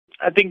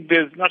I think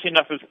there's not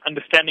enough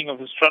understanding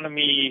of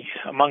astronomy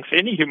amongst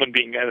any human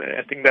being.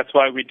 I think that's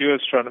why we do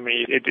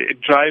astronomy. It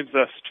drives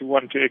us to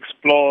want to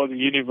explore the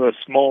universe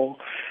more,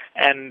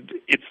 and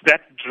it's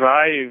that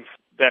drive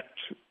that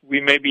we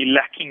may be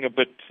lacking a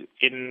bit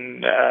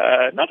in,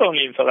 not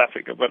only in South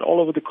Africa, but all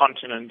over the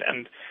continent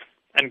and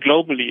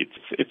globally.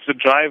 It's the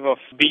drive of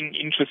being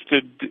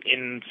interested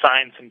in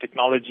science and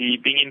technology,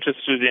 being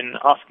interested in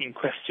asking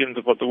questions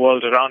about the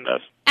world around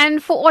us.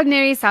 And for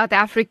ordinary South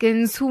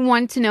Africans who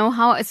want to know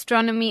how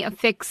astronomy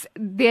affects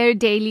their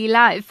daily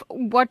life,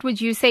 what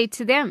would you say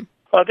to them?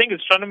 Well, I think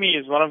astronomy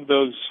is one of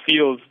those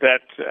fields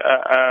that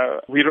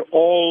we're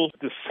all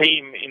the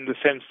same in the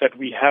sense that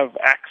we have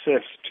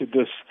access to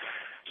this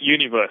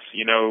universe.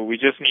 We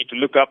just need to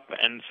look up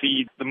and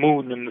see the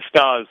moon and the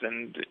stars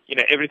and,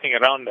 everything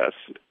around us.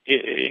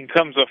 In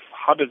terms of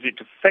how does it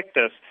affect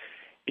us,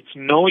 it's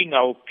knowing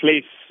our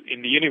place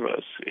in the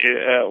universe,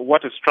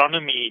 what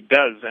astronomy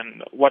does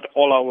and what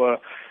all our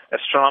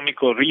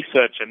astronomical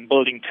research and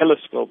building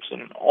telescopes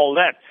and all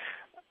that,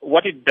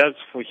 what it does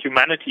for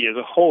humanity as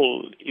a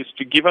whole is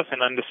to give us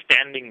an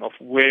understanding of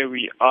where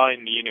we are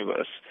in the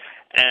universe.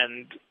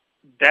 And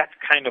that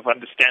kind of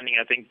understanding,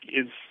 I think,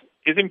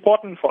 is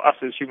important for us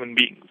as human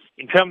beings.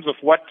 In terms of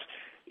what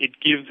it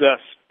gives us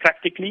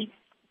practically,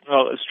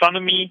 well,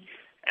 astronomy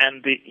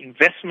and the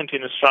investment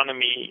in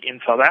astronomy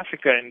in South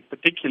Africa in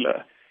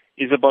particular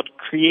is about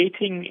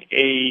creating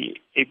a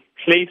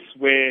place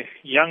where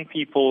young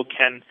people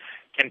can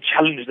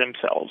challenge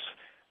themselves.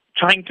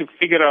 Trying to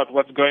figure out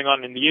what's going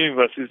on in the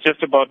universe is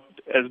just about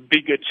as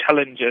big a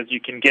challenge as you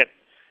can get.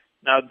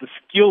 Now, the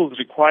skills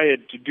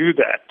required to do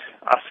that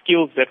are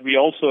skills that we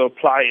also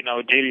apply in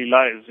our daily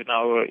lives, in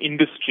our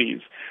industries.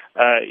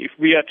 If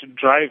we are to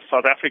drive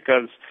South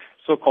Africa's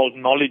so-called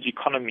knowledge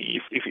economy,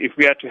 if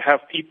we are to have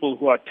people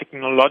who are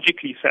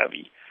technologically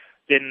savvy,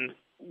 then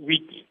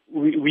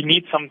we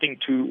need something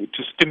to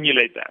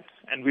stimulate that.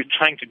 And we're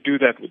trying to do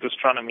that with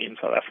astronomy in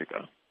South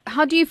Africa.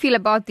 How do you feel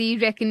about the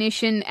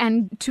recognition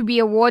and to be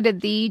awarded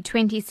the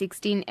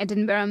 2016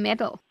 Edinburgh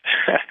Medal?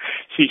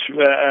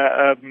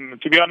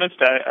 To be honest,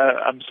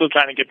 I'm still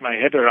trying to get my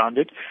head around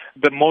it.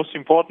 The most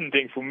important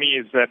thing for me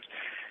is that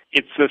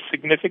it's a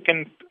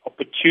significant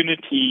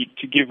opportunity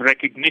to give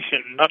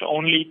recognition not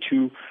only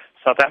to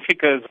South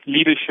Africa's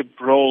leadership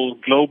role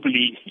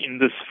globally in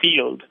this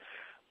field,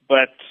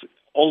 but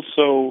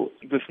also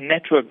this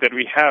network that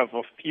we have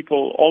of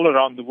people all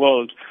around the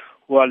world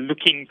who are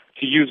looking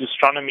to use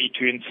astronomy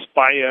to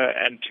inspire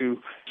and to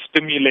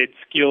stimulate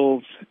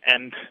skills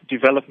and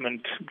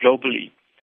development globally.